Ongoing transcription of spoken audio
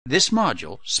This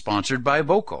module, sponsored by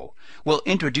Voco, will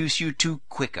introduce you to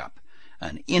QuickUp,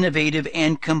 an innovative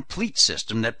and complete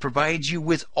system that provides you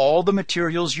with all the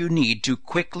materials you need to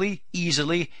quickly,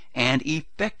 easily, and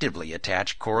effectively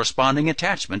attach corresponding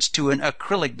attachments to an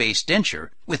acrylic-based denture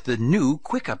with the new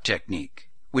QuickUp technique,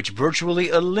 which virtually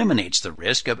eliminates the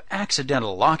risk of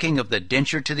accidental locking of the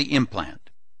denture to the implant.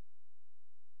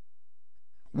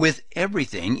 With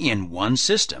everything in one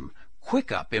system,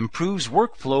 QuickUp improves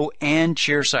workflow and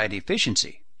chairside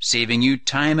efficiency, saving you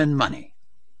time and money.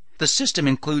 The system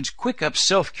includes QuickUp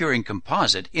self-curing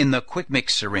composite in the QuickMix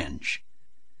syringe.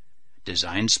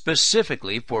 Designed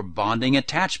specifically for bonding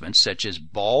attachments such as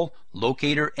ball,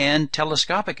 locator, and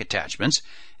telescopic attachments,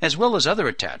 as well as other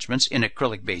attachments in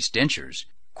acrylic-based dentures,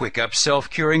 QuickUp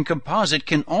self-curing composite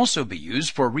can also be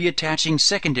used for reattaching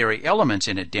secondary elements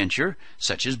in a denture,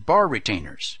 such as bar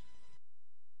retainers.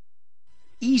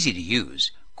 Easy to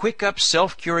use, QuickUp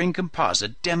self-curing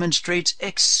composite demonstrates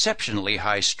exceptionally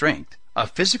high strength, a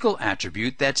physical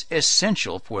attribute that's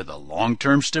essential for the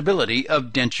long-term stability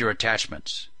of denture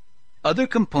attachments. Other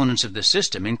components of the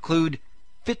system include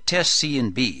Fit Test C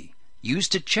and B,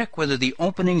 used to check whether the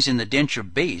openings in the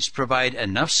denture base provide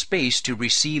enough space to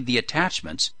receive the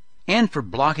attachments, and for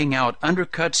blocking out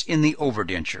undercuts in the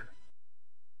overdenture.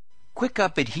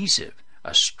 QuickUp Adhesive,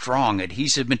 a strong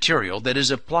adhesive material that is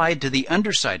applied to the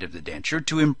underside of the denture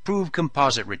to improve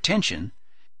composite retention,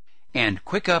 and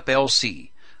QuickUp LC,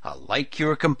 a light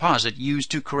cure composite used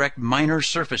to correct minor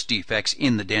surface defects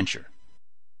in the denture.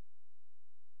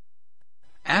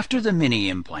 After the mini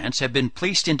implants have been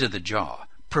placed into the jaw,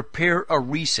 prepare a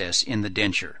recess in the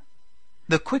denture.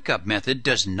 The QuickUp method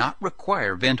does not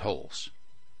require vent holes.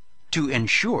 To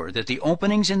ensure that the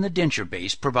openings in the denture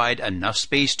base provide enough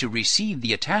space to receive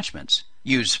the attachments,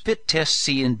 use Fit Test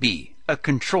C and B, a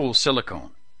control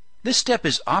silicone. This step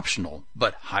is optional,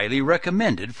 but highly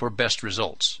recommended for best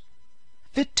results.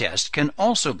 Fit Test can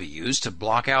also be used to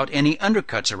block out any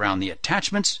undercuts around the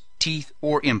attachments, teeth,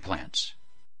 or implants.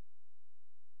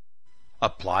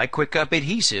 Apply QuickUp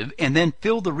adhesive and then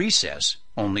fill the recess,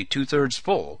 only 2/3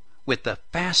 full, with the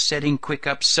fast-setting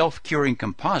QuickUp self-curing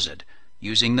composite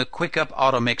using the QuickUp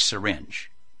Automix syringe.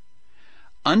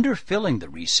 Underfilling the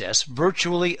recess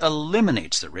virtually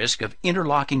eliminates the risk of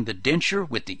interlocking the denture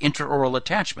with the intraoral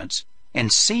attachments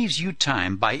and saves you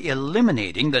time by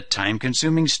eliminating the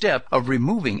time-consuming step of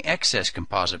removing excess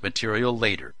composite material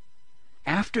later.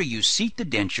 After you seat the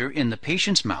denture in the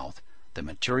patient's mouth, the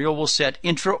material will set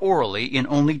intraorally in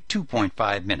only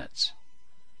 2.5 minutes.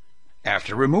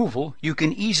 After removal, you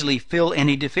can easily fill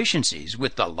any deficiencies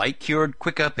with the light-cured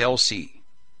QuickUp LC.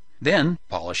 Then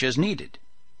polish as needed.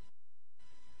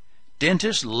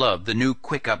 Dentists love the new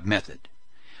QuickUp method.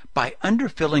 By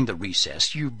underfilling the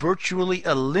recess, you virtually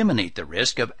eliminate the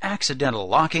risk of accidental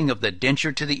locking of the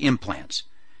denture to the implants,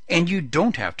 and you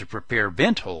don't have to prepare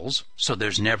vent holes, so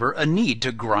there's never a need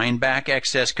to grind back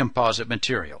excess composite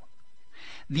material.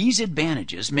 These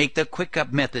advantages make the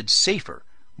QuickUp method safer,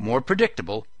 more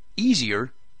predictable,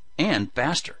 easier, and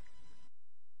faster.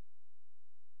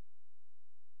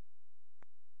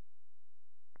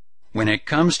 When it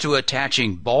comes to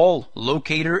attaching ball,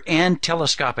 locator, and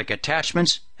telescopic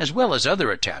attachments, as well as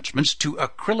other attachments to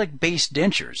acrylic-based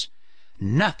dentures,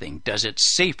 nothing does it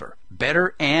safer,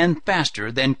 better, and faster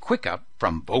than QuickUp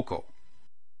from Voco.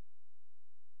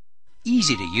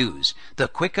 Easy to use, the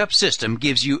QuickUp system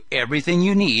gives you everything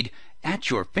you need at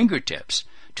your fingertips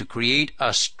to create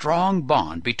a strong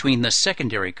bond between the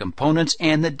secondary components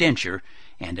and the denture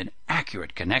and an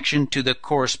accurate connection to the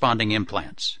corresponding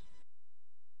implants.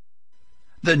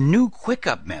 The new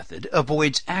QuickUp method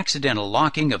avoids accidental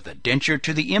locking of the denture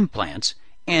to the implants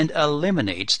and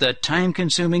eliminates the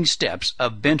time-consuming steps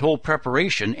of vent hole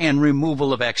preparation and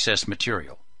removal of excess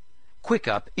material.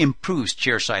 QuickUp improves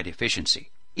chairside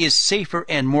efficiency, is safer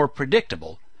and more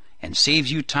predictable, and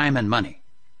saves you time and money.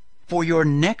 For your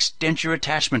next denture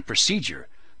attachment procedure,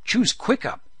 choose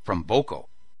QuickUp from Voco.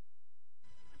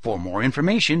 For more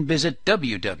information, visit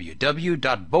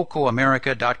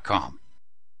www.vocoamerica.com.